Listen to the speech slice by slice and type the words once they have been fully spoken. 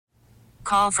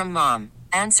Call from mom.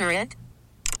 Answer it.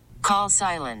 Call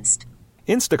silenced.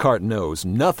 Instacart knows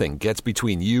nothing gets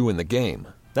between you and the game.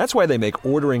 That's why they make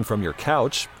ordering from your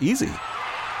couch easy.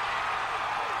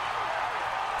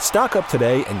 Stock up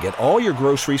today and get all your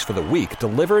groceries for the week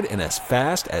delivered in as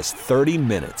fast as 30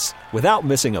 minutes without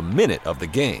missing a minute of the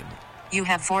game. You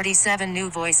have 47 new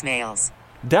voicemails.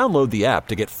 Download the app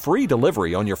to get free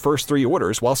delivery on your first 3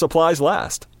 orders while supplies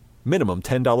last. Minimum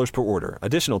 $10 per order.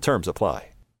 Additional terms apply.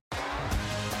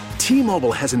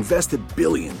 T-Mobile has invested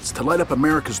billions to light up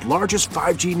America's largest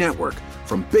 5G network,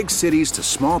 from big cities to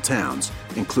small towns,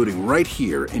 including right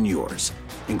here in yours.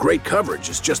 And great coverage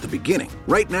is just the beginning.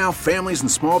 Right now, families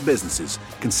and small businesses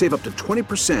can save up to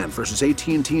 20% versus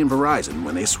AT&T and Verizon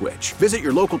when they switch. Visit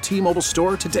your local T-Mobile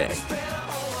store today.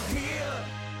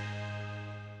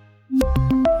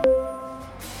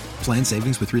 Plan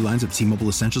savings with 3 lines of T-Mobile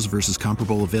Essentials versus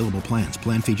comparable available plans.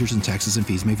 Plan features and taxes and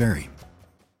fees may vary.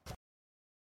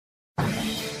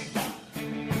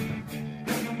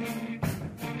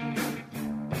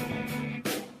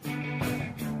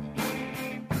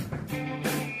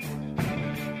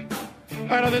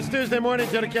 All right, on this Tuesday morning,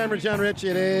 Jenna Cameron, John Ritchie,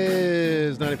 it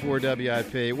is 94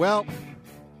 WIP. Well,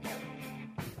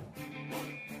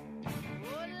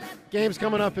 game's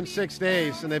coming up in 6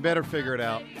 days, and they better figure it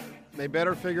out. They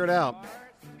better figure it out,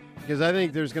 because I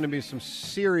think there's going to be some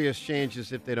serious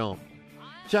changes if they don't.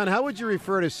 John, how would you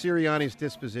refer to Sirianni's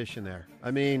disposition there?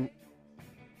 I mean,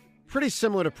 pretty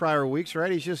similar to prior weeks,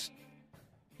 right? He's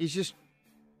just.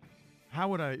 How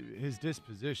would his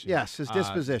disposition? Yes, his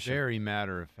disposition. Very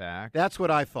matter of fact. That's what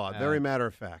I thought. Very matter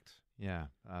of fact. Yeah,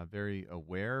 very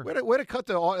aware. Way to cut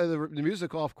the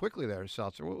music off quickly there,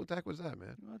 Seltzer. What the heck was that,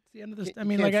 man? Well, it's the end of this. I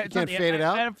mean, you can't fade it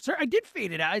out? I did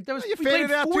fade it out. That was, You we faded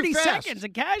played out too 40 fast. seconds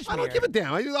of Cashmere. I don't give a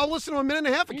damn. I'll listen to a minute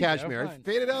and a half of There you go, Cashmere. fine.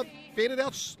 Fade it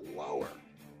out slower.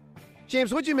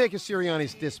 James, what'd you make of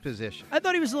Sirianni's disposition? I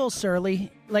thought he was a little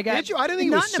surly. Did you? I didn't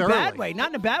think he was surly. Not in a bad way. Not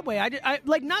in a bad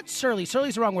way. Not surly.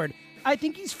 Surly's the wrong word. I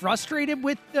think he's frustrated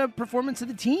with the performance of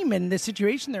the team and the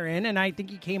situation they're in, and I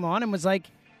think he came on and was like,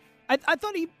 I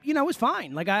thought he, was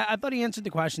fine. Like, I thought he answered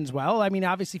the questions well. I mean,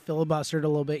 obviously filibustered a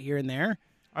little bit here and there.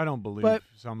 I don't believe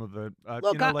some of it.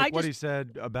 Look, what he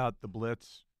said about the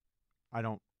blitz, I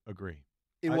don't agree.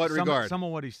 In what regard? Some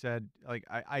of what he said, like,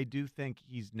 I do think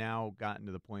he's now gotten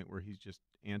to the point where he's just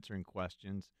answering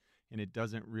questions, and it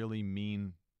doesn't really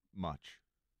mean much.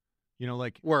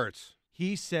 Like words.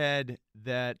 He said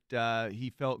that he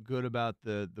felt good about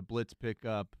the blitz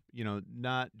pickup,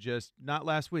 not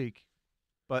last week,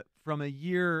 but from a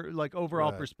year, like,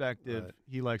 overall perspective,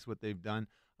 he likes what they've done.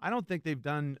 I don't think they've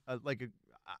done,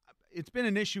 it's been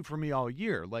an issue for me all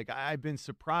year. Like, I've been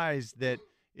surprised that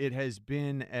it has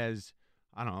been as,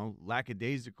 I don't know,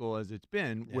 lackadaisical as it's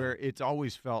been, where it's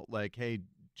always felt like, hey,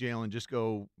 Jalen, just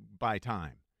go buy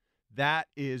time. That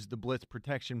is the blitz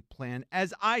protection plan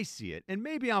as I see it. And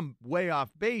maybe I'm way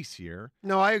off base here.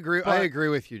 No, I agree. I agree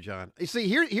with you, John. You see,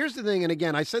 here's the thing, and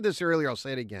again, I said this earlier, I'll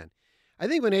say it again. I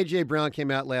think when A.J. Brown came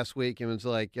out last week and was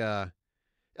like,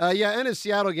 in his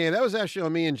Seattle game, that was actually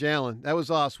on me and Jalen. That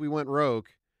was us. We went rogue.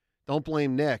 Don't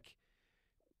blame Nick.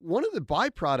 One of the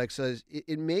byproducts is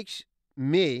it makes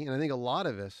me, and I think a lot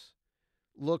of us,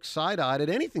 look side-eyed at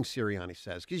anything Sirianni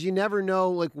says, because you never know,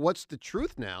 like, what's the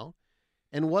truth now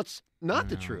and what's not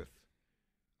the truth.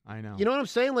 I know. You know what I'm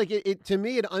saying? Like, it to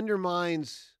me, it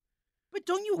undermines. But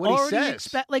don't you what already he says.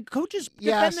 expect, like, coaches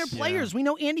defend their players? We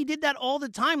know Andy did that all the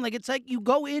time. Like, it's like you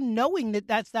go in knowing that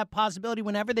that's that possibility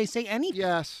whenever they say anything.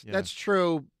 Yes, that's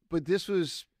true. But this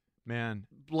was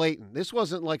blatant. This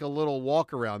wasn't like a little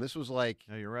walk around. This was like,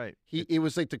 no, you're right. It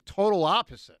was like the total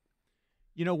opposite.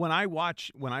 When I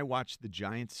watch the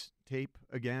Giants tape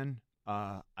again,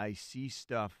 I see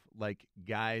stuff like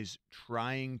guys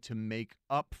trying to make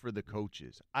up for the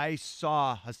coaches. I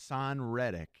saw Hassan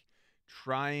Reddick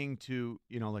trying to,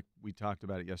 like we talked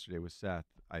about it yesterday with Seth,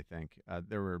 I think.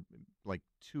 There were like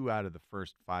 2 out of the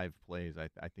first 5 plays I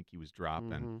think he was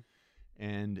dropping. Mm-hmm.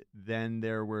 And then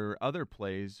there were other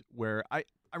plays where I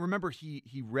remember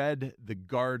he read the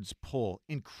guard's pull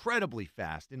incredibly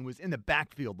fast and was in the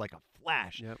backfield like a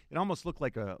flash. Yep. It almost looked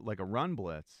like a run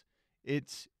blitz.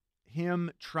 It's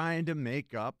him trying to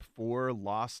make up for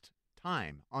lost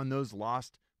time on those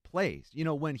lost plays.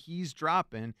 When he's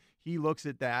dropping, he looks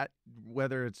at that,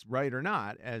 whether it's right or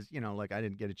not, as, like, I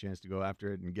didn't get a chance to go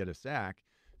after it and get a sack,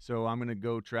 so I'm going to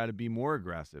go try to be more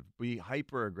aggressive, be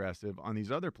hyper-aggressive on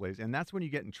these other plays, and that's when you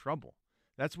get in trouble.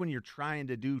 That's when you're trying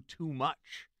to do too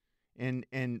much. And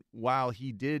while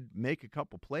he did make a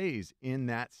couple plays in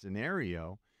that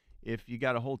scenario, if you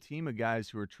got a whole team of guys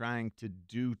who are trying to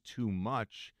do too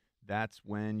much, that's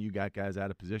when you got guys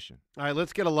out of position. All right,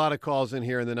 let's get a lot of calls in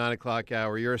here in the 9 o'clock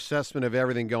hour. Your assessment of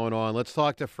everything going on. Let's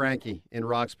talk to Frankie in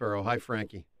Roxborough. Hi,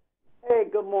 Frankie. Hey,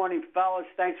 good morning, fellas.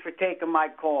 Thanks for taking my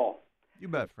call. You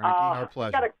bet, Frankie. Our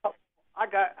pleasure. I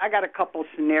got a couple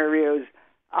scenarios.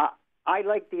 I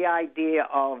like the idea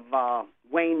of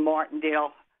Wayne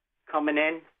Martindale coming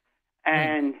in,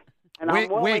 and Wink. I'm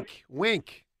willing.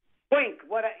 Wink.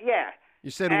 What? Yeah. You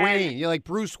said Wayne. You're like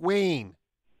Bruce Wayne.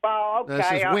 Well, okay.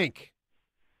 This is Wink.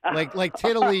 Like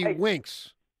Tiddly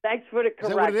Winks. Thanks for the Is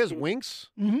correction. that what it is? Winks?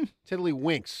 Mm-hmm. Tiddly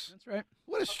Winks. That's right.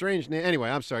 What a strange name. Anyway,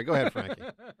 I'm sorry. Go ahead, Frankie.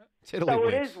 Tiddly So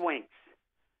Winks. it is Winks.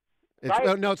 It's,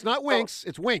 right? no, it's not Winks.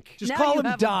 It's Wink. Just Now call you him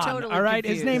have Don. him totally all right,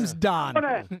 confused. his name's Don.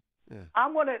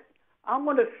 I'm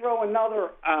gonna throw another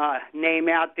name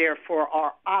out there for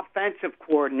our offensive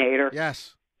coordinator.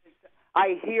 Yes.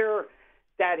 I hear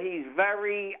that he's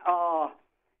very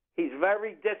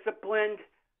disciplined.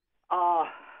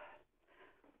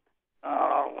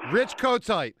 Rich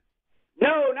Kotite.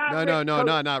 No, not Rich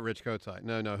Coach. not Rich Kotite.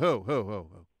 No. Who?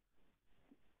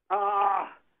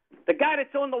 The guy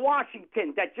that's on the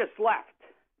Washington that just left.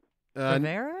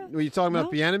 Rivera? Were you talking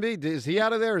about Bieniemy? Is he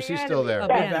out of there or is he still there?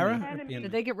 Rivera?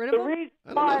 Did they get rid The of him? reason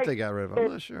I don't know why, if they got rid of him.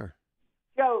 I'm not sure.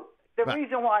 Joe, the Right.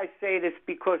 reason why I say this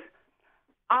because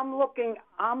I'm looking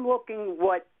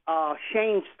what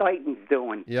Shane Steiton's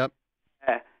doing Yep.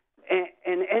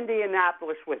 in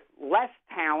Indianapolis with less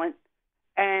talent,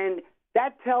 and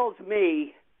that tells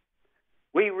me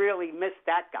we really missed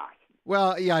that guy.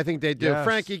 Well, yeah, I think they do. Yes.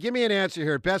 Frankie, give me an answer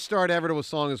here. Best start ever to a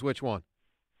song is which one?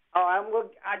 Oh,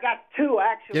 I got two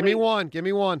actually. Give me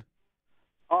one.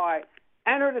 All right,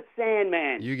 Enter the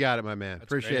Sandman. You got it, my man. That's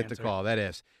a great Appreciate the answer. call. That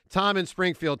is. Tom in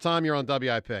Springfield. Tom, you're on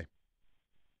WIP.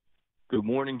 Good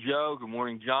morning, Joe. Good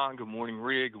morning, John. Good morning,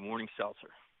 Rhea. Good morning, Seltzer.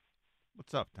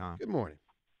 What's up, Tom? Good morning.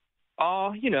 A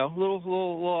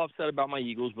little upset about my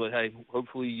Eagles, but hey,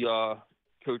 hopefully,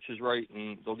 coach is right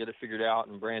and they'll get it figured out.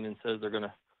 And Brandon says they're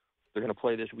gonna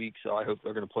play this week, so I hope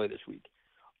they're gonna play this week.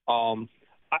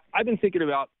 I've been thinking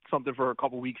about something for a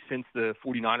couple weeks since the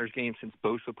 49ers game, since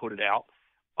Bosa put it out,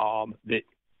 that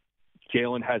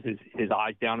Jalen has his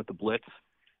eyes down at the blitz,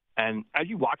 and as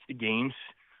you watch the games,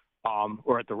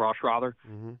 or at the rush rather,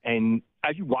 and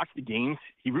as you watch the games,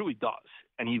 he really does,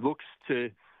 and he looks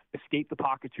to escape the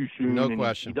pocket too soon. No and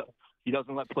question. He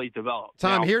doesn't let plays develop.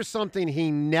 Tom, Now, here's something he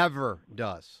never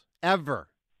does, ever.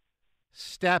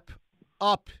 Step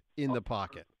up in the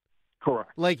pocket.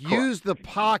 correct. Like use the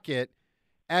pocket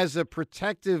as a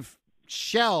protective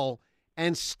shell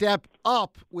and step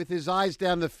up with his eyes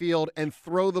down the field and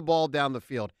throw the ball down the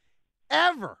field.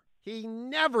 Ever. He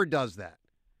never does that.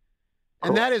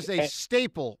 And that is a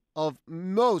staple of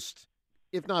most,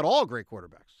 if not all, great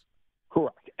quarterbacks.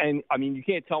 Correct. And, I mean, you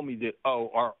can't tell me that,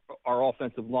 our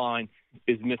offensive line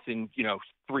is missing,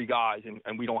 three guys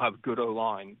and we don't have a good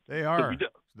O-line. They are, we do.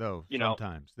 though, You know,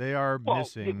 sometimes. They are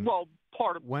missing.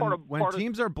 When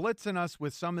teams are blitzing us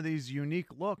with some of these unique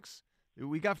looks,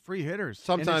 we got free hitters.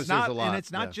 Sometimes there's a lot. And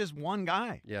it's not yeah. just one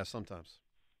guy. Yeah, sometimes.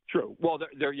 True. Well,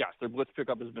 their blitz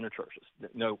pickup has been atrocious.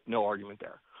 No argument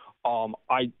there.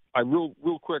 I real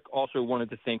quick also wanted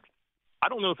to think, I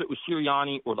don't know if it was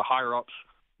Sirianni or the higher ups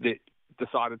that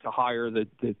decided to hire the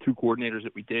two coordinators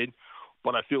that we did,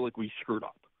 but I feel like we screwed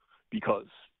up because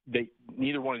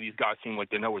neither one of these guys seem like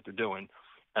they know what they're doing,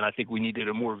 and I think we needed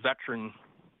a more veteran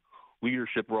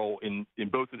leadership role in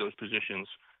both of those positions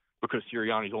because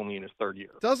Sirianni's only in his third year.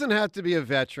 Doesn't have to be a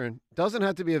veteran. I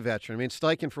mean,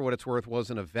 Steichen, for what it's worth,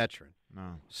 wasn't a veteran.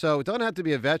 No. So it doesn't have to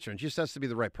be a veteran. It just has to be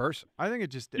the right person. I think it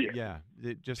just, the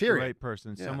Period. right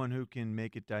person, Yeah. someone who can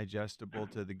make it digestible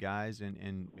to the guys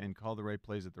and call the right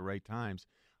plays at the right times.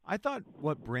 I thought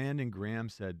what Brandon Graham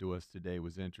said to us today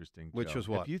was interesting, Which Joe. was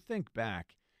what? If you think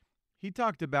back, he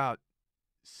talked about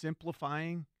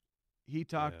simplifying. He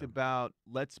talked about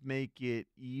let's make it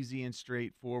easy and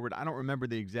straightforward. I don't remember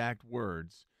the exact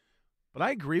words, but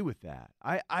I agree with that.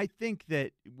 I think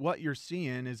that what you're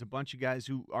seeing is a bunch of guys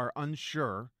who are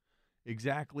unsure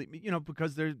exactly,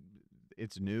 because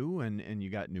it's new and you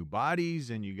got new bodies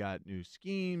and you got new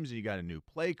schemes and you got a new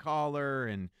play caller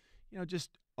and,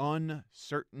 just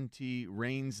uncertainty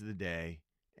reigns the day.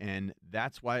 And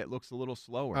that's why it looks a little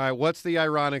slower. All right, what's the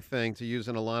ironic thing, to use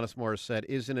an Alanis Morissette?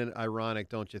 Isn't it ironic,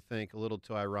 don't you think? A little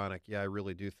too ironic. Yeah, I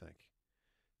really do think.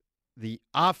 The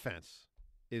offense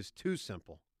is too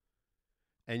simple,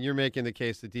 and you're making the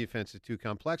case the defense is too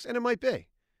complex, and it might be.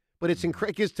 But it's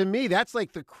incredible, because to me, that's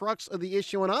like the crux of the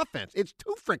issue on offense. It's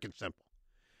too freaking simple.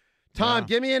 Tom,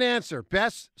 give me an answer.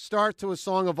 Best start to a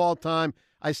song of all time.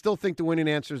 I still think the winning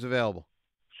answer is available.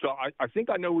 So I think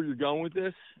I know where you're going with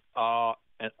this.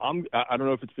 and I don't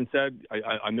know if it's been said.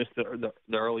 I missed the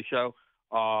early show.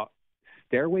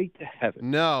 Stairway to Heaven.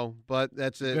 No, but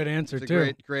that's a good answer it's a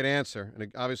too. Great answer,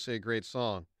 and obviously a great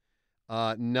song.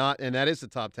 And that is the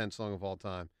top 10 song of all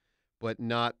time, but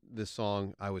not the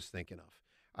song I was thinking of.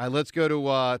 All right, let's go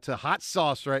to Hot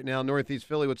Sauce right now, Northeast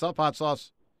Philly. What's up, Hot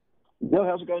Sauce? Yo,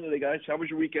 how's it going today, guys? How was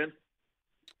your weekend?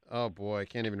 Oh boy, I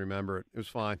can't even remember it. It was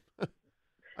fine.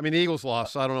 I mean, the Eagles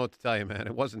lost, so I don't know what to tell you, man.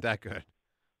 It wasn't that good.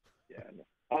 Yeah.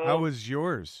 How was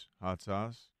yours, Hot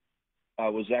Sauce?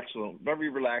 It was excellent. Very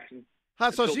relaxing.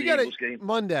 Hot Sauce, you got it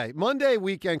Monday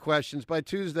weekend questions. By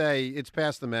Tuesday, it's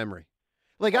past the memory.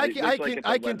 Like I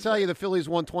can tell you the Phillies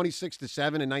won 26-7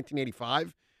 in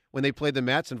 1985 when they played the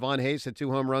Mets, and Von Hayes had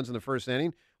 2 home runs in the first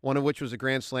inning, one of which was a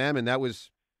grand slam, and that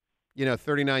was,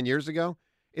 39 years ago.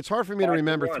 It's hard for me to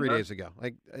remember 3 days ago.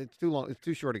 Like it's too long. It's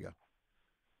too short ago.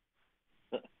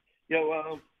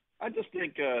 I just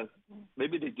think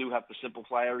maybe they do have to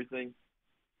simplify everything.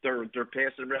 Their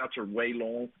passing routes are way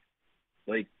long,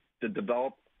 like to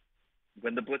develop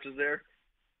when the blitz is there.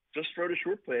 Just throw the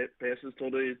short passes to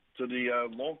the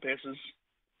long passes.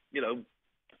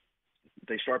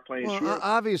 They start playing short.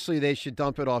 Obviously, they should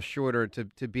dump it off shorter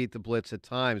to beat the blitz at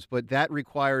times, but that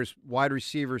requires wide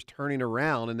receivers turning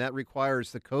around, and that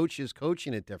requires the coaches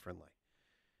coaching it differently.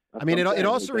 I mean, it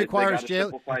also requires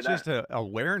Jalen. It's just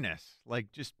awareness.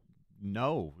 Like, just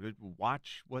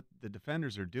watch what the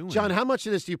defenders are doing. John, how much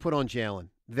of this do you put on Jalen?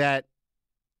 That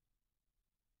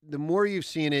the more you've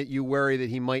seen it, you worry that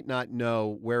he might not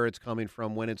know where it's coming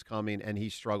from, when it's coming, and he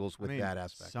struggles with that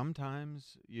aspect.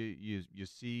 Sometimes you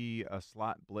see a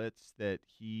slot blitz that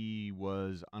he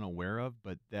was unaware of,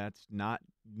 but that's not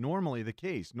normally the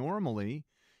case. Normally,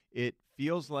 it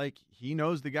feels like he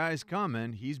knows the guy's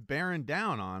coming, he's bearing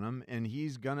down on him, and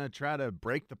he's going to try to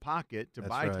break the pocket to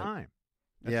buy time.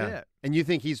 That's it. And you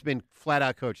think he's been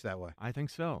flat-out coached that way? I think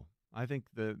so. I think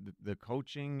the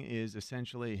coaching is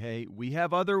essentially, hey, we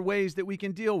have other ways that we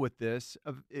can deal with this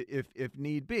if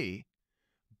need be,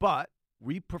 but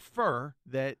we prefer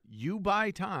that you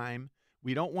buy time.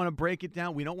 We don't want to break it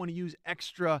down. We don't want to use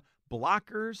extra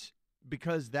blockers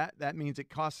because that means it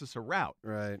costs us a route.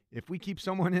 Right. If we keep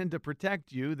someone in to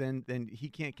protect you, then he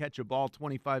can't catch a ball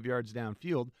 25 yards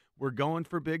downfield. We're going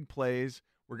for big plays.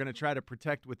 We're going to try to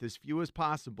protect with as few as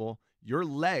possible. Your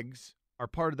legs are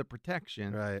part of the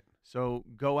protection. Right. So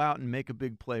go out and make a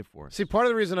big play for us. See, part of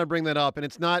the reason I bring that up, and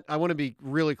it's not, I want to be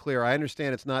really clear. I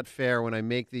understand it's not fair when I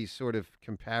make these sort of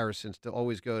comparisons to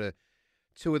always go to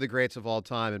 2 of the greats of all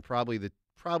time and probably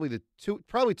two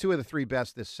of the 3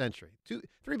 best this century.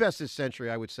 3 best this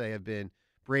century, I would say, have been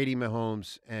Brady,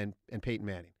 Mahomes, and Peyton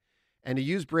Manning. And to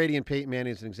use Brady and Peyton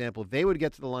Manning as an example, they would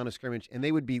get to the line of scrimmage and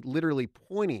they would be literally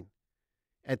pointing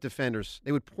at defenders.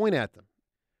 They would point at them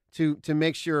to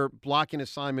make sure blocking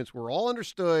assignments were all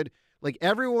understood. Like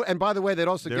everyone, and by the way, they're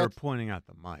pointing at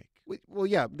the mic. Well,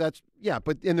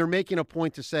 but they're making a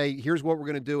point to say, here's what we're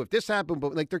going to do if this happened.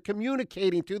 But like they're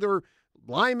communicating to their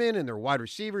linemen and their wide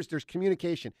receivers. There's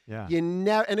communication. Yeah.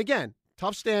 And again,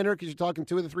 tough standard because you're talking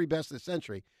 2 of the 3 best of the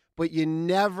century. But you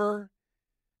never,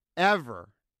 ever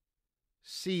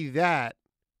see that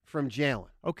from Jalen.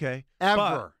 Okay. Ever.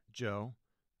 But, Joe,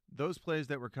 those plays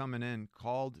that were coming in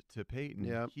called to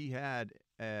Peyton, he had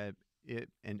an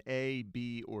A,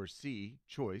 B, or C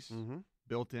choice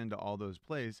built into all those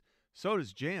plays. So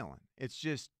does Jalen. It's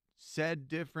just said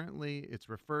differently. It's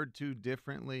referred to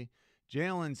differently.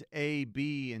 Jalen's A,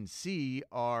 B, and C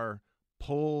are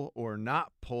pull or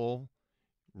not pull,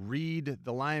 read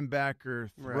the linebacker,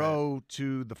 throw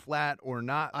to the flat or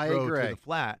not throw to the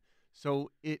flat.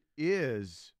 So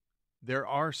there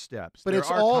are steps. But it's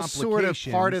all sort of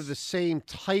part of the same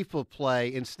type of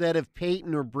play. Instead of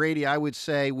Peyton or Brady, I would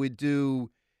say would do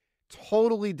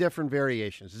totally different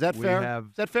variations. Is that fair?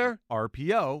 Is that fair?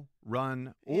 RPO,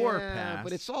 run or pass.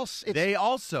 But they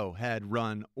also had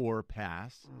run or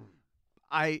pass.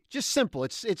 Just simple.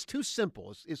 It's too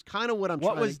simple. It's kind of what I'm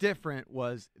trying to. What was different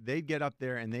was they'd get up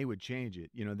there and they would change it.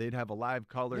 They'd have a live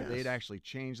color. Yes. They'd actually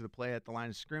change the play at the line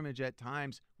of scrimmage at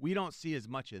times. We don't see as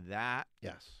much of that.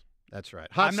 Yes, that's right.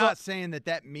 I'm not saying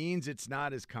that means it's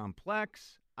not as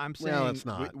complex. I'm saying it's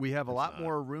not. We have a lot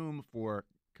more room for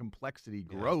complexity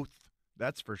growth.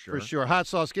 That's for sure. For sure. Hot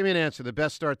Sauce, give me an answer. The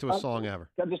best start to a song ever.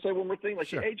 Can I just say one more thing? Like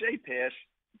sure. The AJ pass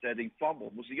that he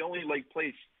fumbled was the only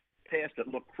pass that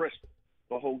looked crisp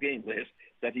the whole game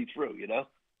that he threw. That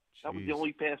was the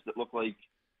only pass that looked like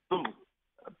boom,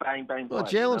 bang, bang. Well,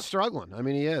 Jalen's struggling. I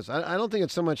mean, he is. I don't think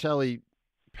it's so much how he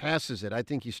passes it. I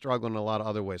think he's struggling in a lot of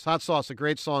other ways. Hot Sauce, a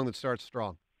great song that starts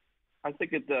strong. I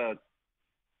think it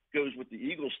goes with the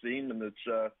Eagles theme, and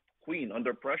it's Queen,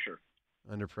 Under Pressure.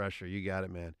 Under Pressure. You got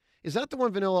it, man. Is that the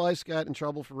one Vanilla Ice got in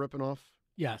trouble for ripping off?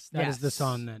 Yes, that is the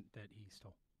song that he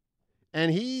stole.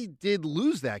 And he did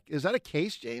lose that. Is that a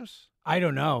case, James? I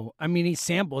don't know. I mean, he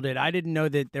sampled it. I didn't know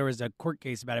that there was a court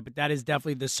case about it, but that is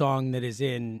definitely the song that is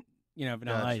in,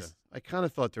 Vanilla Ice. I kind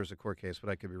of thought there was a court case, but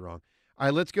I could be wrong. All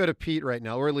right, let's go to Pete right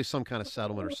now, or at least some kind of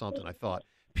settlement or something, I thought.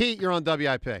 Pete, you're on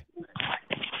WIP.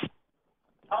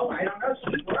 Oh, I don't know.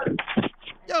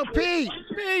 Yo, Pete!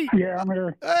 Yeah, I'm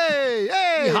here.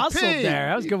 Hey! You hustled Pete. there.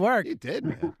 That was good work. You did,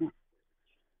 man.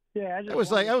 Yeah, It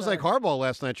was like hardball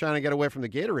last night trying to get away from the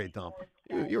Gatorade dump.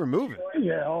 You were moving.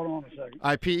 Yeah, hold on a second.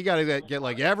 All right, Pete, you got to get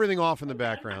like everything off in the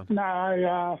background. No,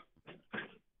 I'm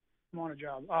on a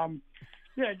job.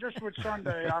 Yeah, just with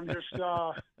Sunday, I'm just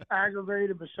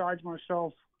aggravated besides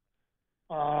myself.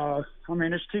 I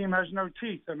mean, this team has no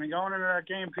teeth. I mean, going into that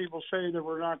game, people say that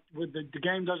we're not, the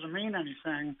game doesn't mean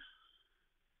anything.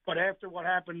 But after what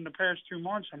happened in the past 2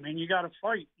 months, I mean, you got to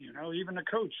fight. Even the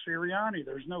coach, Sirianni,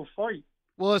 there's no fight.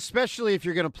 Well, especially if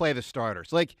you're going to play the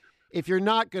starters. Like, if you're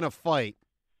not going to fight,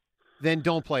 then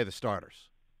don't play the starters.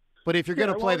 But if you're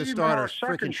going to play the starters,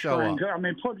 freaking show up. I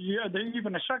mean,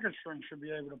 even the second string should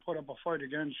be able to put up a fight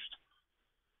against,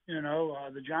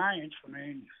 the Giants. I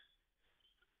mean,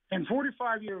 in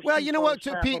 45 years. Well, you know what,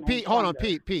 Pete, hold on,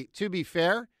 Pete. To be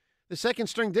fair, the second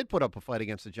string did put up a fight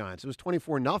against the Giants. It was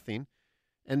 24-0.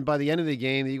 And by the end of the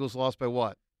game, the Eagles lost by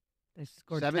what? They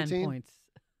scored 17? 10 points.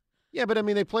 Yeah, but I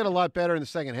mean, they played a lot better in the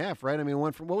second half, right? I mean,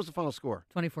 what was the final score?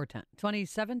 24-10.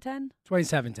 27-10?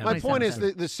 27-10. My point is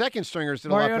the second stringers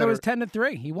did a lot better. Mariota was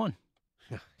 10-3. He won.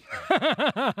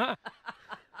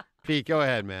 Pete, go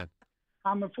ahead, man.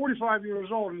 I'm 45 years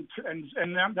old, and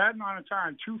that amount of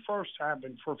time, 2 firsts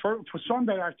happened. For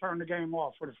Sunday, I turned the game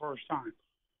off for the first time.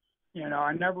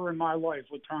 I never in my life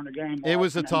would turn the game off. It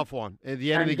was a tough one. At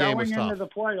the end of the game was tough. Going into the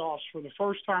playoffs for the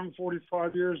first time in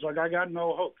 45 years, like, I got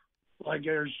no hope. Like,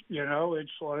 there's,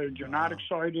 it's like you're not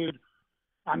excited.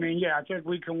 I mean, yeah, I think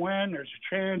we can win. There's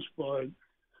a chance, but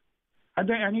I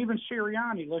think, and even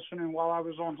Sirianni listening while I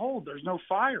was on hold, there's no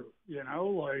fire,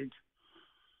 like.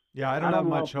 Yeah, I don't have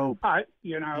much hope. Well,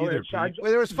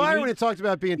 there was fire when he talked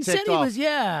about being ticked off. He said he was,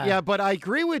 yeah. Yeah, but I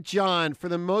agree with John. For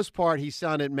the most part, he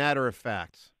sounded matter of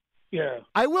fact. Yeah.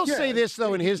 I will say this,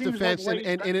 though, in his defense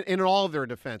and in all of their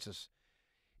defenses.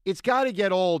 It's got to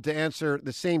get old to answer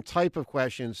the same type of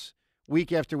questions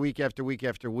week after week after week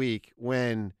after week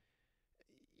when,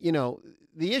 the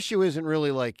issue isn't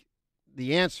really like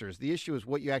the answers. The issue is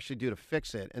what you actually do to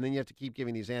fix it, and then you have to keep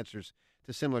giving these answers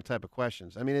to similar type of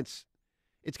questions. I mean, it's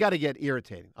got to get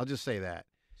irritating. I'll just say that.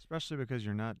 Especially because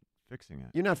you're not fixing it.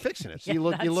 You're not fixing it.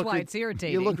 So that's why it's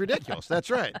irritating. You look ridiculous. That's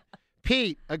right.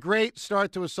 Pete, a great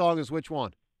start to a song is which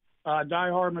one?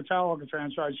 Die-hard Metallica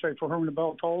fan, so I'd say For Whom the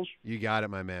Bell Tolls. You got it,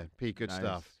 my man. Pete, good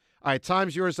stuff. All right,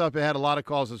 time's yours up ahead. A lot of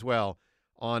calls as well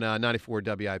on 94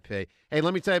 WIP. Hey,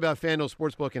 let me tell you about FanDuel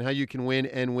Sportsbook and how you can win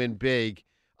and win big,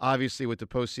 obviously, with the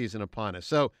postseason upon us.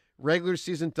 So, regular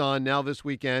season done now this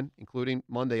weekend, including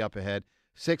Monday up ahead.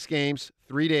 6 games,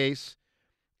 3 days,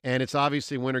 and it's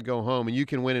obviously win or go home. And you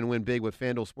can win and win big with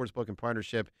FanDuel Sportsbook in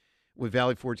partnership with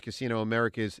Valley Forge Casino,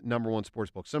 America's #1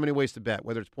 sportsbook. So many ways to bet,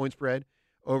 whether it's point spread,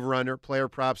 over-under, player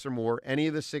props, or more. Any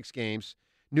of the 6 games,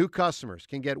 new customers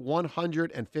can get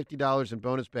 $150 in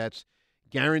bonus bets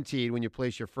guaranteed when you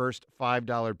place your first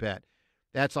 $5 bet.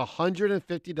 That's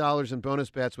 $150 in bonus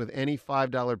bets with any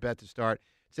 $5 bet to start.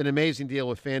 It's an amazing deal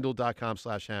with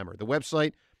FanDuel.com/hammer. The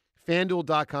website,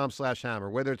 FanDuel.com/hammer.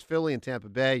 Whether it's Philly and Tampa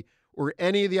Bay or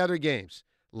any of the other games,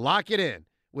 lock it in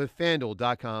with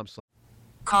FanDuel.com.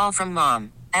 Call from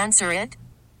mom. Answer it.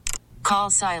 Call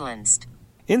silenced.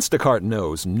 Instacart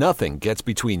knows nothing gets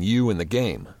between you and the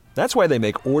game. That's why they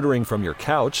make ordering from your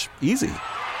couch easy.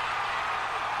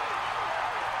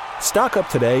 Stock up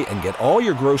today and get all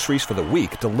your groceries for the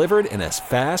week delivered in as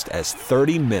fast as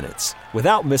 30 minutes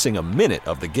without missing a minute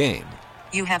of the game.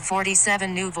 You have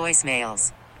 47 new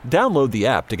voicemails. Download the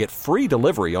app to get free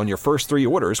delivery on your first 3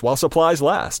 orders while supplies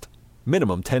last.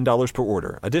 Minimum $10 per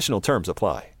order. Additional terms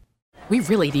apply. We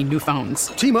really need new phones.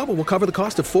 T-Mobile will cover the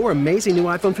cost of 4 amazing new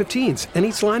iPhone 15s, and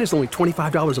each line is only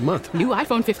 $25 a month. New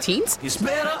iPhone 15s? It's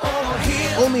better over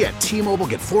here. Only at T-Mobile,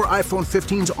 get 4 iPhone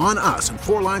 15s on us and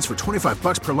 4 lines for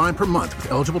 $25 per line per month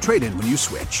with eligible trade-in when you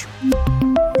switch.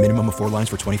 Minimum of 4 lines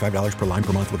for $25 per line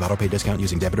per month with autopay discount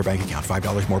using debit or bank account.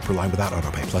 $5 more per line without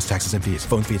autopay, plus taxes and fees.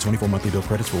 Phone fee at 24 monthly bill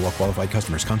credits for well-qualified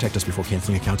customers. Contact us before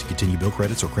canceling account to continue bill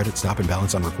credits or credit stop and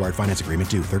balance on required finance agreement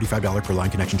due. $35 per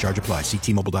line connection charge applies. See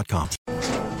T-Mobile.com.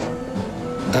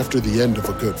 After the end of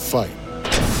a good fight,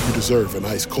 you deserve an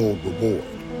ice-cold reward.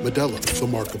 Modelo is the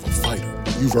mark of a fighter.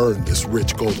 You've earned this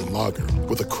rich golden lager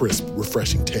with a crisp,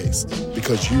 refreshing taste.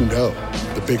 Because you know,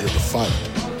 the bigger the fight,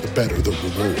 the better the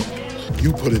reward.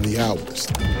 You put in the hours,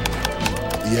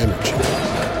 the energy,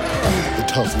 the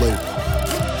tough labor.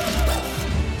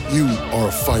 You are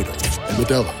a fighter, and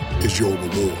Modelo is your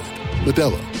reward.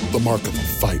 Modelo, the mark of a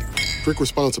fighter. Drink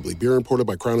responsibly. Beer imported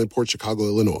by Crown Imports, Chicago,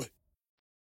 Illinois.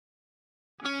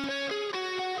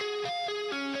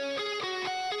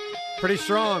 Pretty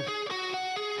strong.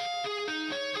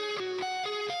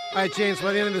 All right, James,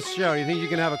 by the end of this show, you think you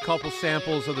can have a couple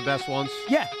samples of the best ones?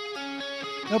 Yeah.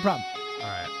 No problem. All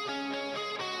right.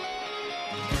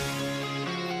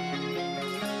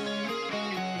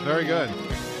 Very good.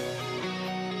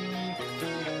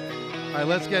 All right,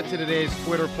 let's get to today's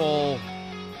Twitter poll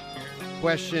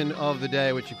question of the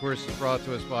day, which, of course, is brought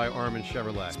to us by Armin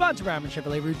Chevrolet. Sponsored by Armin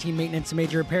Chevrolet. Routine maintenance and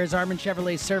major repairs. Armin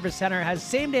Chevrolet Service Center has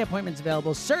same-day appointments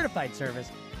available. Certified service.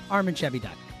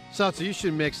 ArminChevy.com. So you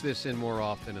should mix this in more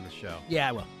often in the show. Yeah,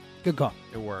 I will. Good call.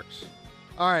 It works.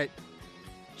 All right.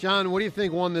 John, what do you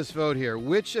think won this vote here?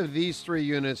 Which of these three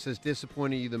units has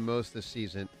disappointed you the most this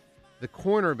season? The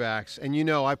cornerbacks, and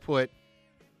I put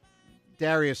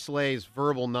Darius Slay's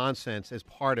verbal nonsense as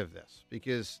part of this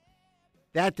because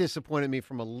that disappointed me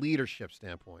from a leadership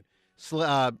standpoint.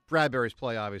 Bradbury's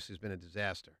play obviously has been a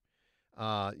disaster.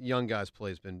 Young guy's play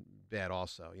has been bad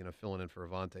also, filling in for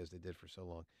Avante as they did for so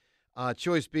long.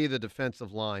 Choice B, the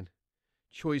defensive line.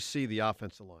 Choice C, the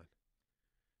offensive line.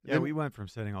 Yeah, we went from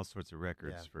setting all sorts of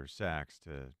records for sacks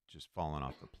to just falling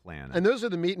off the planet. And those are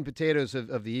the meat and potatoes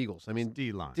of the Eagles. I mean,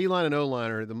 D-line. D-line and O-line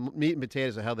are the meat and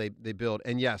potatoes of how they build.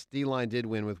 And, yes, D-line did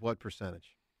win with what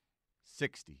percentage?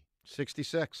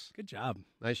 66. Good job.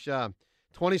 Nice job.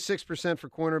 26% for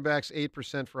cornerbacks,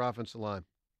 8% for offensive line.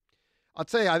 I'll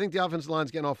tell you, I think the offensive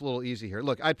line's getting off a little easy here.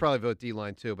 Look, I'd probably vote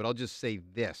D-line too, but I'll just say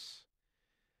this.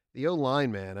 The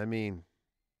O-line, man, I mean,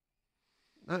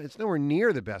 it's nowhere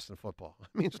near the best in football. I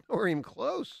mean, it's nowhere even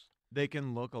close. They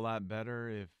can look a lot better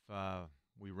if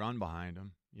we run behind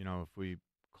them. If we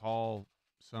call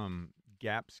some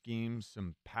gap schemes,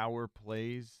 some power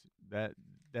plays, that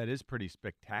is pretty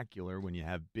spectacular when you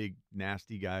have big,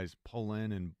 nasty guys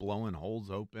pulling and blowing holes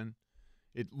open.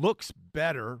 It looks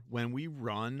better when we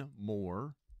run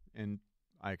more, and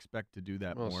I expect to do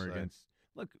that more against.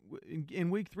 Look, in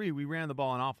week 3, we ran the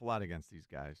ball an awful lot against these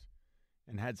guys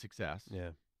and had success.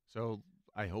 Yeah. So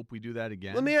I hope we do that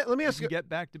again. Let me ask you. Get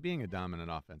back to being a dominant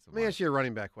offensive. Let me ask you a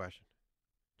running back question.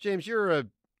 James, you're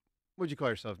what'd you call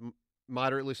yourself?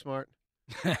 Moderately smart.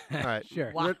 All right.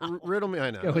 Sure. Wow. Riddle me.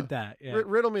 I know. Go with that. Yeah.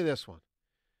 Riddle me this one.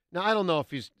 Now, I don't know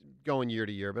if he's going year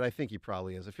to year, but I think he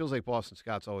probably is. It feels like Boston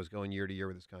Scott's always going year to year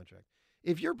with his contract.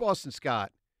 If you're Boston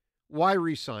Scott, why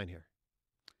re-sign here?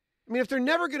 I mean, if they're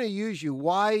never going to use you,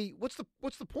 why? What's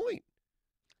the point?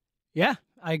 Yeah,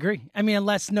 I agree. I mean,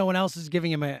 unless no one else is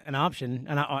giving him an option,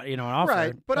 an offer.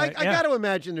 Right, but I got to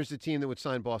imagine there's a team that would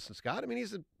sign Boston Scott. I mean,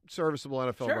 he's a serviceable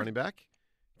NFL running back.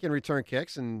 He can return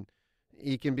kicks, and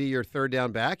he can be your third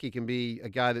down back. He can be a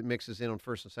guy that mixes in on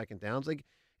first and second downs. Like,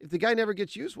 if the guy never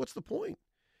gets used, what's the point?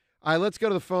 All right, let's go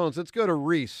to the phones. Let's go to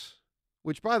Reese,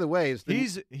 which, by the way, is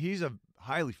he's a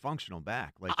highly functional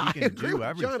back. Like, he can do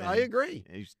everything. John, I agree.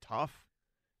 He's tough.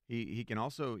 He can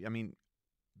also, I mean,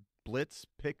 blitz,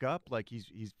 pick up. Like,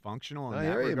 he's functional in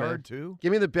that regard, too.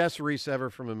 Give me the best Reese ever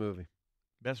from a movie.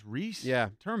 Best Reese? Yeah.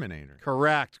 Terminator.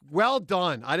 Correct. Well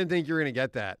done. I didn't think you were going to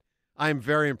get that. I'm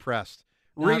very impressed.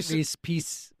 Reese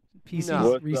Pieces.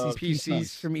 No. Reese's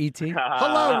Pieces from E.T.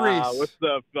 Hello, Reese. What's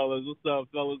up, fellas?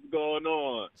 What's going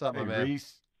on? What's up, my man?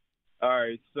 Reese. All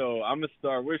right, so I'm going to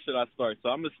start. Where should I start? So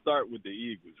I'm going to start with the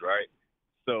Eagles, right?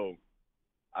 So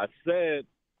I said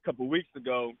a couple weeks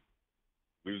ago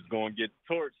we was going to get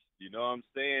torched. You know what I'm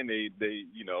saying? They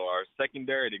our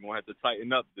secondary, they're going to have to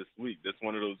tighten up this week. This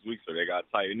one of those weeks where they got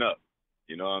to tighten up.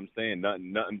 You know what I'm saying?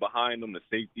 Nothing behind them. The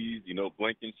safeties,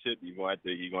 Blankenship, he's going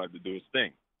to have to do his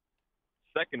thing.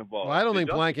 Second of all, well, I don't think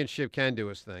Blankenship can do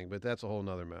his thing, but that's a whole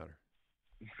nother matter.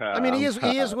 I mean, he is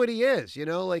what he is.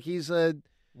 Like he's a.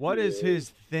 What is his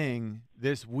thing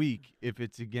this week if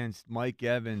it's against Mike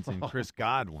Evans and Chris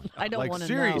Godwin? I don't want to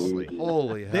seriously. know.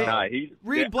 Holy hell.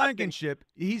 Reed Blankenship,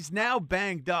 he's now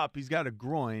banged up. He's got a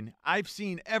groin. I've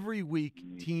seen every week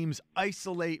teams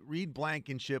isolate Reed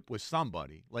Blankenship with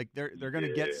somebody. Like they're going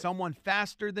to get someone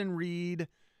faster than Reed.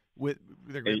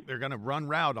 They're going to run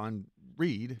route on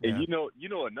Reed. And you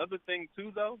know another thing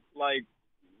too though, like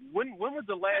when was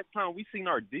the last time we seen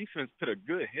our defense put a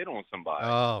good hit on somebody?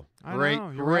 Oh,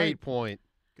 great point.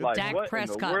 Like, Dak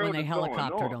Prescott when they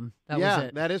helicoptered him. That was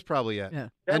it. That is probably it. Yeah.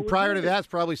 And prior to that, it's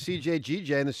probably CJ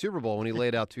in the Super Bowl when he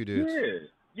laid out two dudes.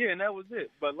 Yeah, and that was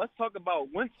it. But let's talk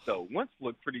about Wentz though. Wentz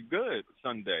looked pretty good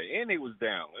Sunday, and they was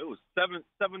down. It was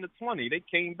 7-20. They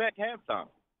came back halftime.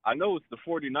 I know it's the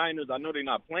 49ers. I know they're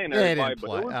not playing They everybody, didn't but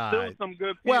play. it was still some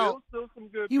good people. Well, it was still some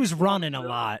good He was people. running a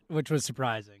lot, which was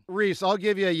surprising. Reese, I'll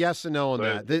give you a yes and no on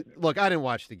that. Look, I didn't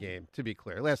watch the game, to be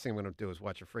clear. Last thing I'm going to do is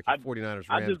watch a freaking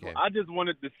 49ers-Rams game. I just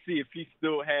wanted to see if he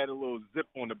still had a little zip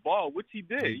on the ball, which he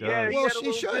did. He had a little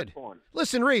he should. zip on it.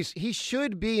 Listen, Reese, he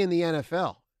should be in the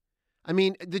NFL. I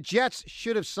mean, the Jets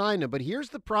should have signed him, but here's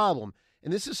the problem,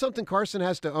 and this is something Carson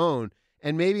has to own,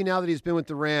 and maybe now that he's been with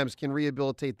the Rams can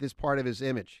rehabilitate this part of his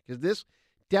image, because this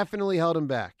definitely held him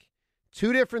back.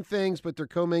 Two different things, but they're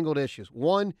commingled issues.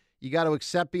 One, you got to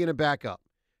accept being a backup.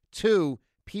 Two,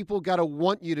 people got to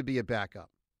want you to be a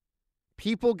backup.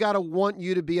 People got to want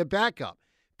you to be a backup.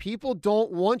 People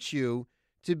don't want you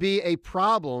to be a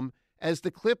problem as the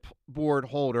clipboard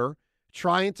holder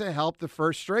trying to help the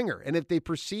first stringer. And if they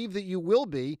perceive that you will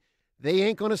be, they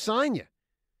ain't going to sign you.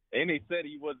 And they said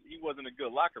he wasn't a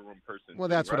good locker room person. Well,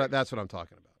 that's what I'm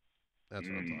talking about. That's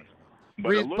what I'm talking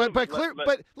about.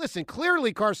 But listen,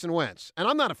 clearly Carson Wentz, and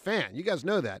I'm not a fan. You guys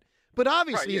know that. But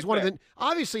obviously he's one of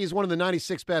the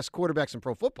 96 best quarterbacks in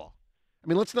pro football. I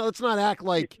mean, let's not act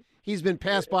like he's been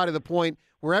passed by to the point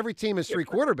where every team has three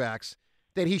quarterbacks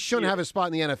that he shouldn't have a spot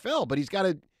in the NFL. But he's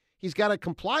got to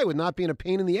comply with not being a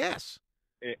pain in the ass.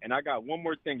 And I got one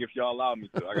more thing, if y'all allow me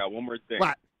to. I got one more thing.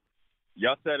 What?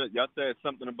 Y'all said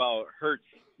something about Hurts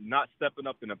not stepping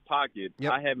up in the pocket.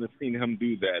 Yep. I haven't seen him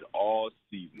do that all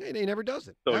season. He never does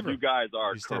it. So ever. you guys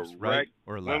are He steps correct. right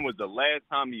or left. When was the last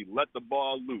time he let the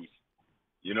ball loose?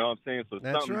 You know what I'm saying? So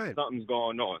That's right. something's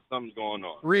going on. Something's going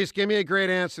on. Reese, give me a great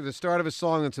answer. The start of a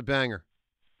song that's a banger.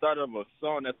 Start of a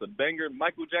song that's a banger.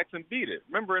 Michael Jackson beat it.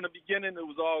 Remember in the beginning, it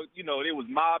was all, it was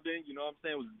mobbing. You know what I'm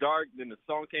saying? It was dark. Then the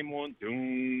song came on.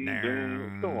 Doom,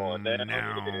 doom. Come on,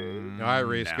 man. All right,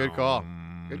 Reese, good call.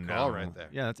 Good call right there.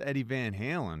 Yeah, that's Eddie Van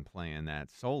Halen playing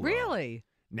that solo. Really?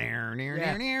 Yeah.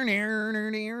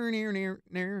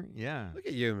 Look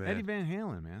at you, man. Eddie Van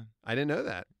Halen, man. I didn't know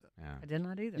that. Yeah. I did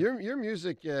not either. Your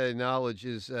music knowledge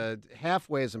is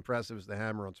halfway as impressive as the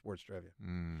Hammer on Sports Trivia.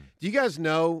 Do you guys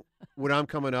know what I'm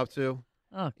coming up to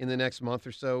in the next month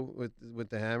or so with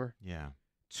the Hammer? Yeah.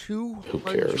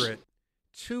 200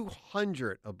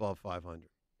 above 500.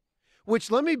 Which,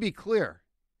 let me be clear,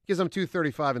 because I'm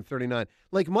 235 and 39.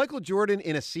 Like Michael Jordan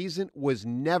in a season was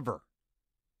never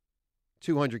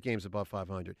 200 games above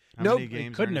 500. How many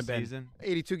games couldn't have been? Season?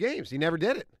 82 games. He never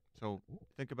did it. So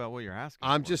think about what you're asking.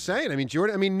 I'm just saying. I mean,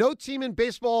 Jordan. I mean, no team in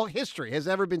baseball history has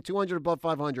ever been 200 above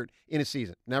 500 in a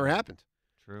season. Never happened.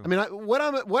 True. I mean, what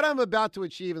I'm about to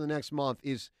achieve in the next month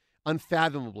is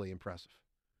unfathomably impressive.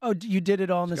 Oh, you did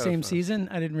it all in the same season?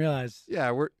 I didn't realize.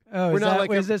 Yeah, we're not not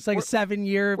like is this like a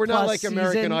 7-year? We're not like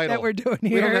American Idol that we're doing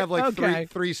here. We don't have like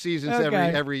three seasons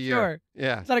every year. Sure.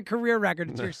 Yeah, it's not a career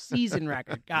record; it's your season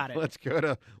record. Got it. Let's go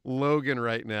to Logan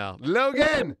right now.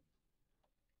 Logan.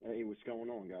 Hey, what's going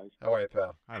on, guys? How are you,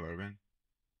 pal? Hi, Logan.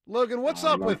 Logan, what's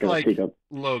up with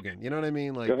Logan? You know what I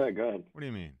mean? Like, go ahead. What do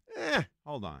you mean?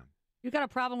 Hold on. You got a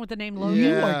problem with the name Logan?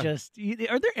 You are just.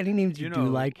 Are there any names you do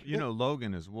like? You know,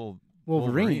 Logan is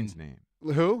Wolverine's name.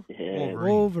 Who? Yeah.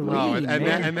 Wolverine. Oh,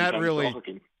 and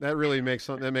that really makes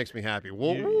something that makes me happy.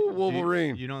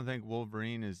 Wolverine. You don't think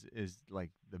Wolverine is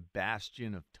like the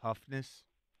bastion of toughness?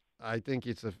 I think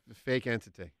it's a fake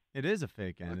entity. It is a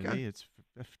fake entity. Okay. It's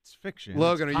fiction.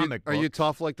 Logan, it's are you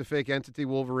tough like the fake entity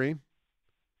Wolverine?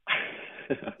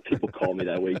 People call me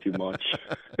that way too much.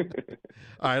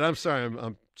 All right, I'm sorry.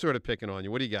 I'm sort of picking on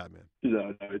you. What do you got, man?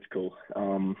 No, it's cool.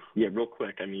 Yeah, real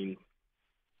quick. I mean,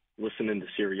 listening to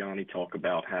Sirianni talk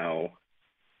about how,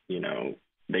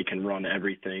 they can run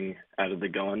everything out of the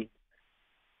gun.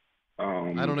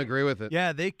 I don't agree with it.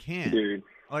 Yeah, they can. Dude.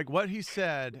 Like what he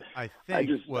said, I think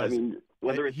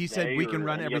he said we can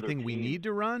run everything we need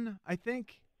to run, I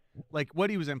think. Like what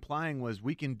he was implying was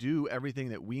we can do everything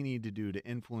that we need to do to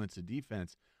influence the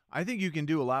defense. I think you can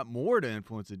do a lot more to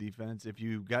influence the defense if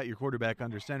you got your quarterback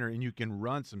under center and you can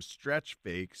run some stretch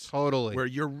fakes. Totally. Where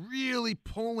you're really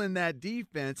pulling that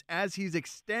defense as he's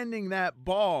extending that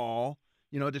ball,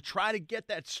 to try to get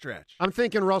that stretch. I'm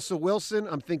thinking Russell Wilson.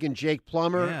 I'm thinking Jake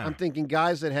Plummer. Yeah. I'm thinking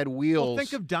guys that had wheels. Well,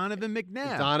 think of Donovan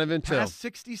McNabb. Donovan too. Past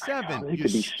 67. You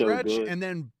could be stretch so good. and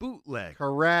then bootleg.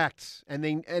 Correct.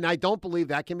 And I don't believe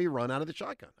that can be run out of the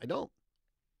shotgun. I don't.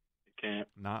 Can't.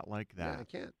 Not like that. Yeah, I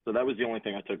can't. So that was the only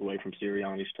thing I took away from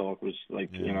Sirianni's talk was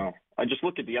I just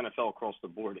look at the NFL across the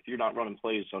board. If you're not running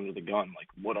plays under the gun, like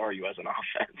what are you as an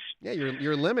offense? Yeah,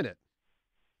 you're limited.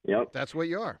 Yep. That's what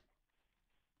you are.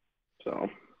 So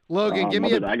Logan, give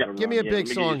me a big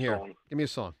song here. Song. Give me a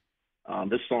song.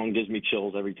 This song gives me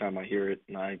chills every time I hear it,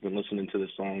 and I've been listening to this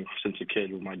song since a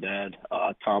kid with my dad.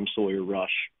 Tom Sawyer, Rush.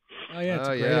 Oh, yeah, it's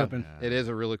a great open. It is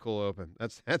a really cool open.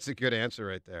 That's a good answer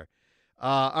right there.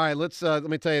 All right, let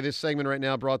me tell you, this segment right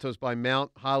now brought to us by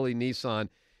Mount Holly Nissan.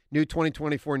 New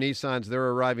 2024 Nissans, they're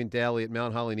arriving daily at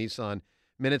Mount Holly Nissan.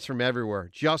 Minutes from everywhere,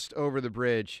 just over the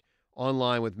bridge,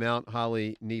 online with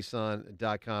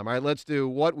MountHollyNissan.com. All right, let's do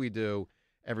what we do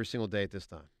every single day at this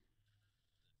time.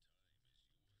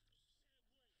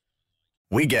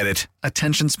 We get it.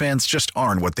 Attention spans just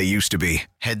aren't what they used to be.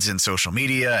 Heads in social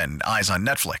media and eyes on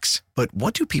Netflix. But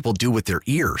what do people do with their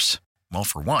ears? Well,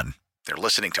 for one, they're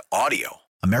listening to audio.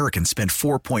 Americans spend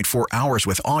 4.4 hours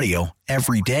with audio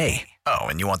every day. Oh,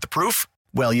 and you want the proof?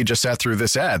 Well, you just sat through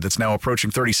this ad that's now approaching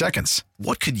 30 seconds.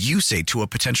 What could you say to a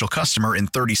potential customer in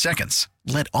 30 seconds?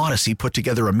 Let Odyssey put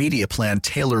together a media plan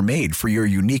tailor-made for your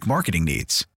unique marketing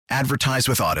needs. Advertise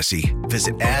with Odyssey.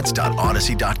 Visit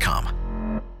ads.odyssey.com.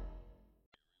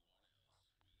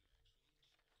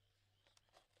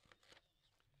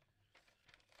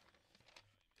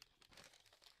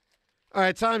 All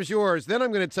right, time's yours. Then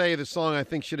I'm going to tell you the song I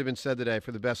think should have been said today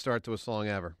for the best start to a song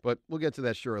ever. But we'll get to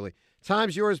that shortly.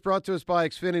 Time's yours, brought to us by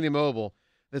Xfinity Mobile,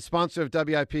 the sponsor of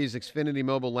WIP's Xfinity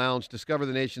Mobile Lounge. Discover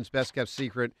the nation's best-kept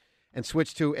secret and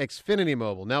switch to Xfinity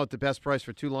Mobile. Now at the best price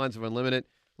for 2 lines of unlimited.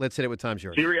 Let's hit it with Time's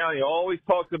yours. Sirianni always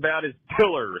talks about his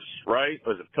pillars, right?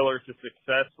 Was it pillars to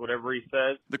success, whatever he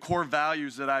says? The core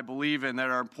values that I believe in that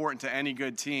are important to any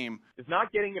good team. Is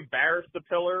not getting embarrassed a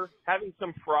pillar, having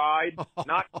some pride,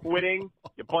 not quitting,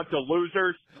 you bunch of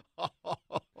losers.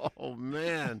 Oh,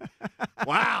 man.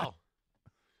 Wow.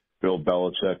 Bill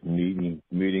Belichick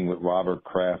meeting with Robert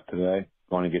Kraft today.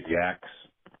 Going to get the axe.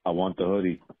 I want the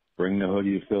hoodie. Bring the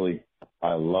hoodie to Philly.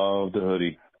 I love the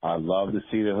hoodie. I love to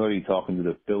see the hoodie talking to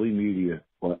the Philly media.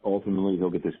 But ultimately, he'll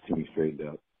get this team straightened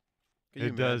out.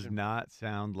 It does not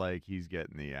sound like he's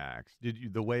getting the axe.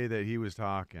 The way that he was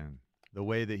talking, the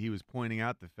way that he was pointing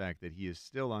out the fact that he is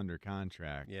still under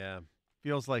contract. Yeah.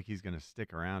 Feels like he's going to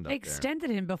stick around They up there.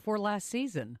 extended him before last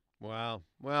season. Wow.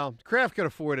 Well, Kraft could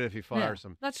afford it if he fires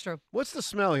him. That's true. What's the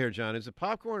smell here, John? Is it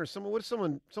popcorn or someone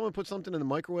put something in the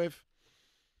microwave?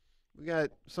 We got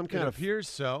some kind of appears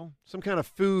so. Some kind of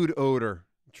food odor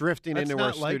drifting into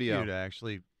our studio. That's not like you to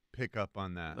actually pick up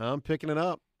on that. I'm picking it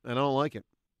up, and I don't like it.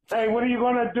 Hey, what are you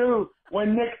going to do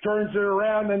when Nick turns it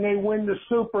around and they win the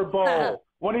Super Bowl?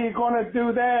 What are you going to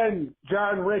do then,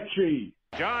 John Ritchie?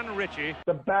 John Ritchie.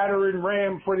 The battering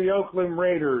ram for the Oakland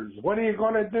Raiders. What are you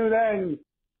going to do then?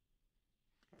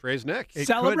 Praise Nick.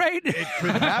 Celebrate? It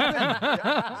could happen,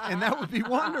 and that would be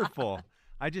wonderful.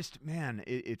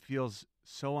 It feels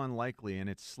so unlikely, and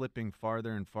it's slipping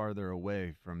farther and farther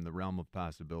away from the realm of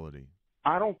possibility.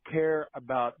 I don't care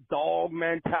about dog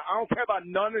mentality. I don't care about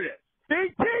none of this.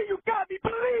 DT, you got me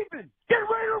believing. Get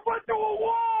ready to run through a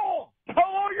wall. Tell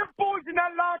all your boys in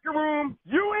that locker room,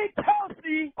 you and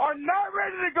Kelsey are not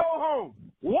ready to go home.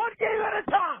 One game at a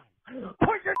time.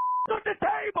 Put your on the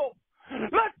table.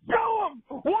 Let's show them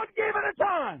one game at a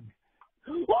time.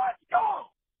 Let's go.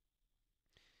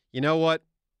 You know what?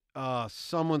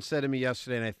 Someone said to me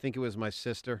yesterday, and I think it was my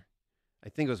sister.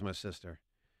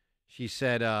 She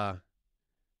said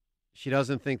she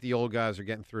doesn't think the old guys are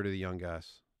getting through to the young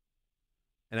guys.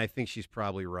 And I think she's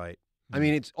probably right. I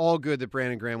mean, it's all good that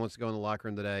Brandon Graham wants to go in the locker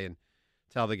room today and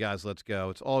tell the guys, let's go.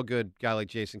 It's all good. A guy like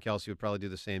Jason Kelsey would probably do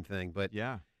the same thing. But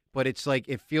it's like,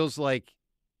 it feels like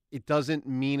it doesn't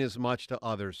mean as much to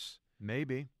others.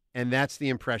 Maybe. And that's the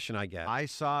impression I get. I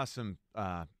saw some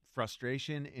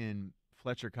frustration in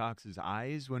Fletcher Cox's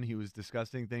eyes when he was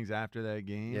discussing things after that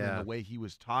game and the way he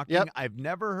was talking. Yep. I've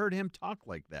never heard him talk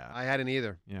like that. I hadn't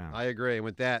either. Yeah. I agree. And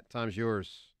with that, time's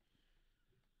yours.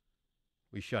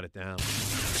 We shut it down.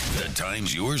 The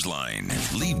Time's Yours line.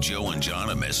 Leave Joe and John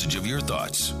a message of your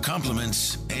thoughts,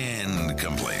 compliments, and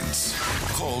complaints.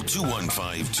 Call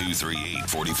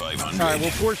 215-238-4500. All right,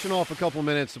 we'll portion off a couple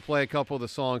minutes to play a couple of the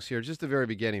songs here. Just the very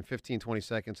beginning, 15, 20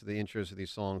 seconds of the intros of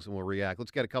these songs, and we'll react.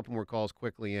 Let's get a couple more calls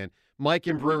quickly in. Mike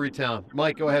in Brewery Town.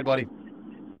 Mike, go ahead, buddy.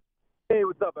 Hey,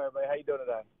 what's up, everybody? How you doing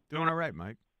today? Doing all right,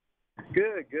 Mike.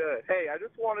 Good. Hey, I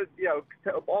just wanted,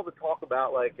 all the talk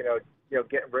about,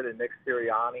 getting rid of Nick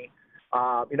Sirianni.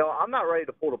 I'm not ready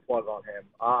to pull the plug on him.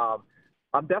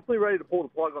 I'm definitely ready to pull the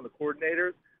plug on the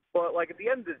coordinators. But, at the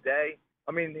end of the day,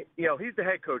 he's the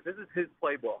head coach. This is his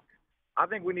playbook. I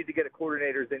think we need to get a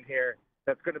coordinators in here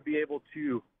that's going to be able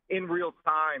to, in real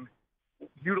time,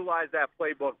 utilize that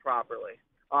playbook properly.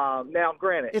 Now,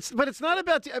 granted. It's not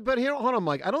about but here, hold on,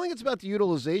 Mike. I don't think it's about the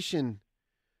utilization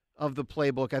of the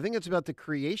playbook. I think it's about the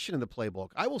creation of the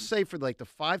playbook. I will say for the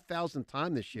 5,000th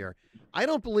time this year, I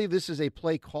don't believe this is a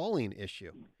play calling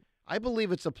issue. I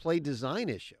believe it's a play design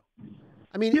issue.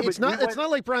 I mean, Yeah, it's but not. It's not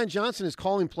like Brian Johnson is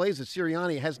calling plays that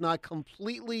Sirianni has not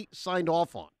completely signed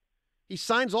off on. He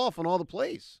signs off on all the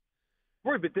plays.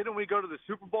 Right, but didn't we go to the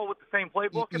Super Bowl with the same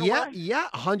playbook in a way? Yeah,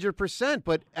 100%.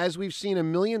 But as we've seen a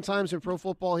million times in pro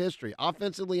football history,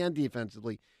 offensively and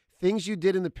defensively, things you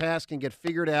did in the past can get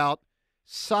figured out,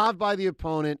 solved by the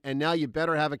opponent, and now you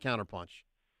better have a counterpunch.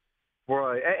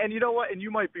 Right, and you know what? And you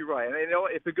might be right. And you know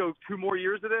what? If it goes 2 more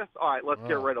years of this, all right, let's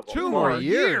get rid of them. 2 more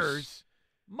years?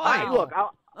 Right, look,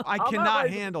 I cannot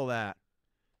handle that.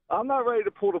 I'm not ready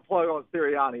to pull the plug on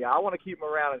Sirianni. I want to keep him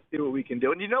around and see what we can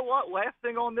do. And you know what? Last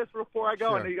thing on this before I go,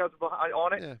 Sure. I know you guys are behind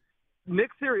on it. Yeah. Nick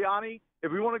Sirianni,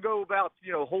 if we want to go about,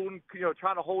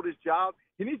 trying to hold his job,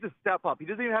 he needs to step up. He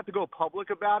doesn't even have to go public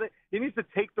about it. He needs to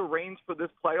take the reins for this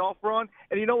playoff run.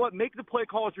 And you know what? Make the play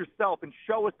calls yourself and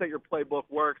show us that your playbook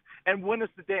works and win us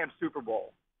the damn Super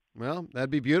Bowl. Well, that'd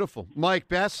be beautiful. Mike,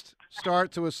 best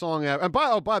start to a song ever. And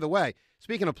by the way,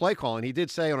 speaking of play calling, he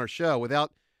did say on our show,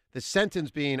 without the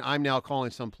sentence being, I'm now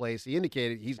calling someplace, he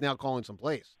indicated he's now calling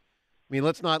someplace. I mean,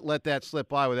 let's not let that slip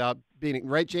by without being,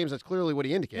 right, James? That's clearly what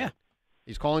he indicated. Yeah.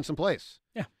 He's calling someplace.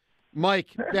 Yeah.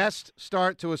 Mike, best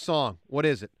start to a song. What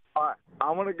is it? All right,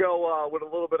 I want to go with a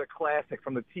little bit of classic,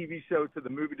 from the TV show to the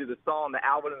movie to the song, the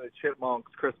Alvin and the Chipmunks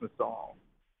Christmas song.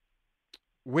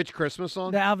 Which Christmas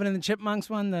song? The Alvin and the Chipmunks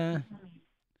one,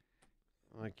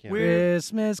 I can't.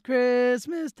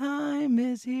 Christmas time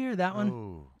is here. That one.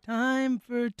 Oh. Time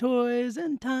for toys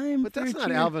and time But for that's not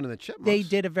cheer. Alvin and the Chipmunks. They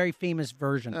did a very famous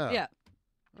version. Oh. Yeah.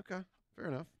 Okay, fair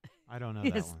enough. I don't know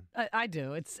that Yes, one. I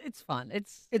do. It's fun.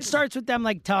 It starts with them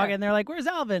like talking. They're like, "Where's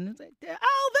Alvin?" It's like,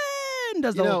 Alvin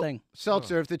does the whole thing.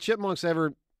 Seltzer, if the Chipmunks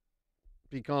ever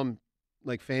become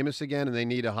like famous again and they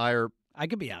need to hire, I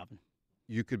could be Alvin.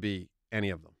 you could be any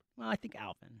of them. Well, I think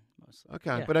Alvin mostly.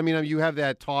 Okay, Yeah. but I mean, you have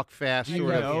that talk fast, Do you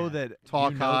sort know of that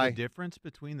talk you know high. the difference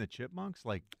between the Chipmunks?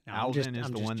 Like No, I'm Alvin just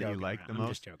is the one that you joking like around. the I'm most.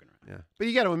 just joking around. Yeah, but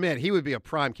you got to admit, he would be a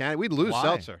prime candidate. We'd lose Why?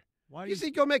 Seltzer. Why do Because you?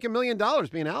 he'd go make $1 million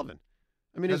being Alvin.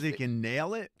 I mean, Because he can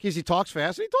nail it. because he talks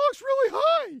fast and he talks really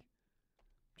high.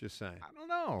 Just saying. I don't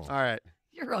know. All right.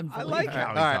 You're I unbelievable. like All how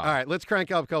right, he all right, talks. all right. Let's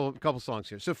crank up a couple songs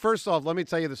here. So first off, let me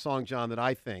tell you the song, John, that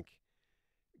I think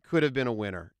could have been a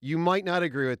winner. You might not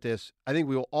agree with this. I think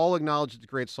we will all acknowledge it's a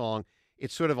great song.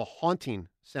 It's sort of a haunting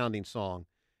sounding song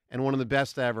and one of the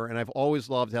best ever. And I've always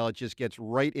loved how it just gets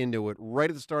right into it. Right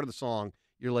at the start of the song,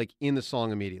 you're like in the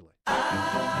song immediately.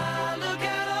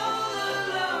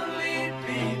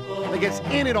 Like it's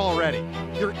in it already.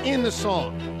 You're in the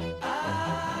song.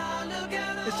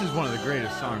 This is one of the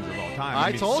greatest songs of all time.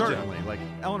 I mean, told you. certainly. Like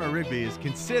Eleanor Rigby is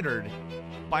considered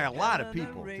by a lot of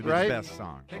people to be Right? the best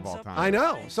song of all time. I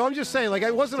know. So I'm just saying, like,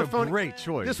 it wasn't It's a phony. great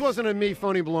choice. This wasn't a me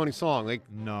phony baloney song. Like,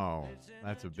 No,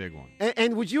 that's a big one.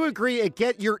 and would you agree?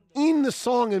 You're in the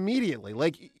song immediately.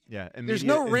 Like, Yeah, there's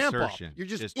no immediate ramp up. insertion. You're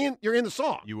just in. You're in the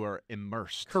song. You are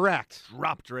immersed. Correct.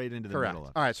 Dropped right into the Correct. middle of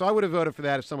it. All right. So I would have voted for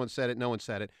that if someone said it. No one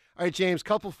said it. All right, James.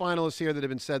 Couple finalists here that have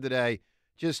been said today.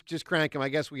 Just crank them. I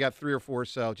guess we got 3 or 4.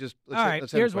 So just let's All hit- right,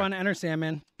 let's hit 'em here's quick. one. Enter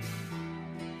Sandman.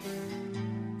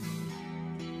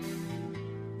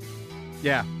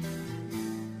 Yeah.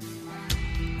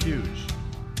 Huge.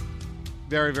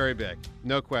 Very, very big.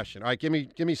 No question. All right. Give me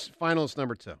finalist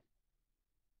number 2.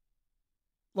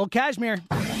 Well, Cashmere.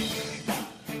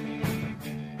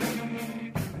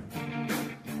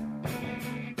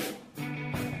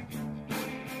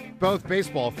 Both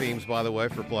baseball themes, by the way,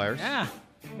 for players. Yeah,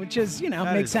 which is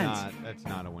That makes is sense. That's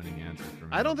not a winning answer for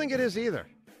me. I don't think it is either.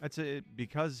 That's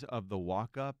because of the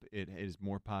walk up. It is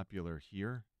more popular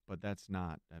here, but that's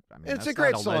not. I mean, It's that's a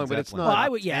great not song, Led but it's Zeppelin not- Well, I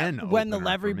top would 10 when the opener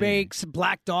levee for me. breaks,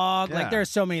 Black Dog. Yeah. Like there's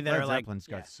so many that Led are like Zeppelin's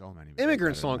got so many. Immigrant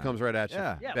better song than that. comes right at you.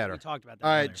 Yeah. Better. we talked about that.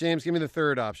 All right, earlier. James. Give me the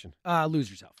third option. Lose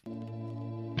Yourself.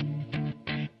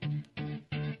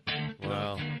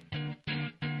 Well,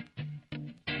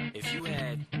 If you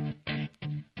had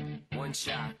one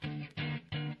shot,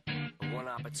 one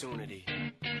opportunity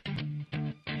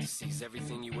to seize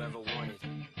everything you ever wanted.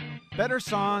 Better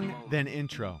song than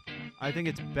intro. I think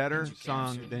it's better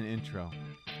song than intro.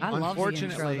 I love the intro,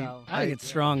 Unfortunately, though. I think it's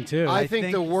strong too. I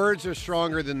think the words are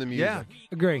stronger than the music. Yeah.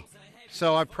 Agree.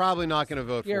 So I'm probably not going to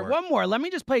vote Here, for it. one more. Let me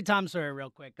just play Tom Sawyer real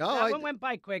quick. Oh, that I- one went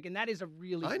by quick, and that is a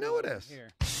really. I good know it one is. Here.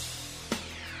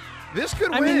 This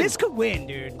could I win. mean, this could win,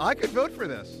 dude. I could vote for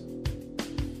this.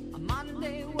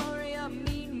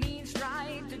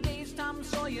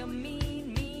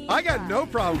 I got no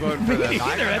problem voting for Me this.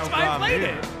 neither. That's why I played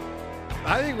it.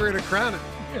 I think we're going to crown it.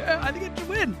 Yeah, I think it should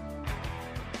win.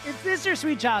 It's this or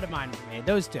Sweet Child of Mine for me.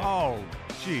 Those two. Oh,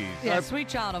 jeez. Yeah, Sweet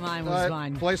Child of Mine was All right,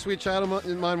 fine. play Sweet Child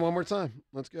of Mine one more time.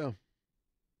 Let's go.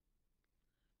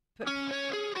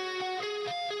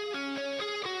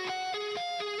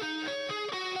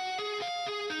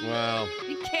 Wow.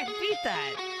 You can't beat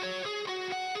that.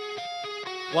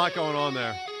 A lot going on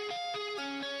there.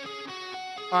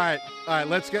 All right.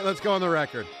 Let's go on the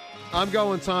record. I'm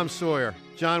going Tom Sawyer.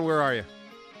 John, where are you?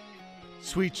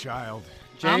 Sweet child.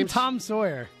 James? I'm Tom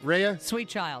Sawyer. Rhea? Sweet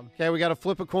child. Okay, we got to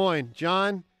flip a coin.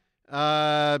 John,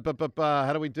 how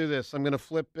do we do this? I'm going to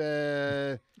flip.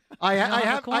 I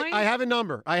have a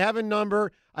number. I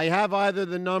have either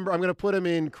the number. I'm going to put them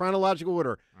in chronological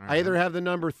order. Right. I either have the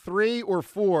number 3 or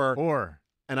 4. 4.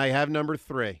 And I have number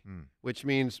 3, which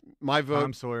means my vote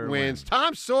Tom Sawyer wins.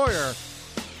 Tom Sawyer,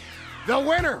 the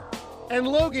winner. And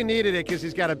Logan needed it because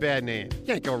he's got a bad name. You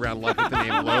can't go around life with the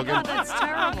name Logan. That's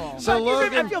terrible. So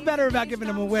Logan, I feel better about giving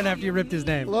him a win after you ripped his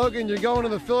name. Logan, you're going to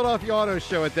the Philadelphia Auto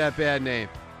Show with that bad name.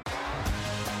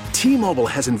 T-Mobile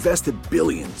has invested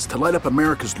billions to light up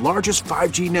America's largest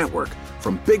 5G network,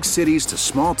 from big cities to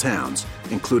small towns,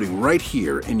 including right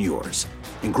here in yours.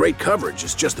 And great coverage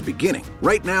is just the beginning.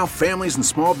 Right now, families and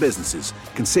small businesses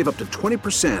can save up to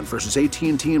 20% versus AT&T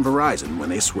and Verizon when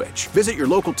they switch. Visit your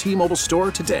local T-Mobile store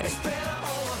today.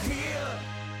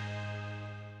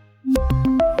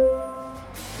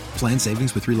 Plan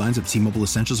savings with 3 lines of T-Mobile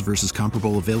Essentials versus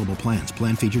comparable available plans.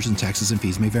 Plan features and taxes and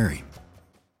fees may vary.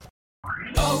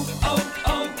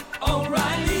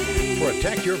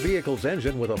 Protect your vehicle's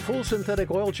engine with a full synthetic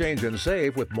oil change and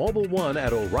save with Mobile One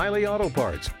at O'Reilly Auto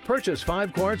Parts. Purchase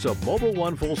 5 quarts of Mobile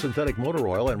One full synthetic motor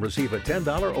oil and receive a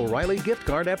 $10 O'Reilly gift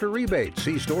card after rebate.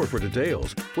 See store for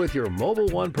details. With your Mobile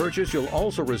One purchase, you'll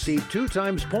also receive 2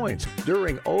 times points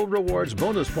during O Rewards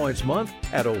Bonus Points Month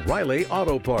at O'Reilly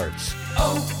Auto Parts.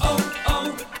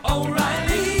 O'Reilly.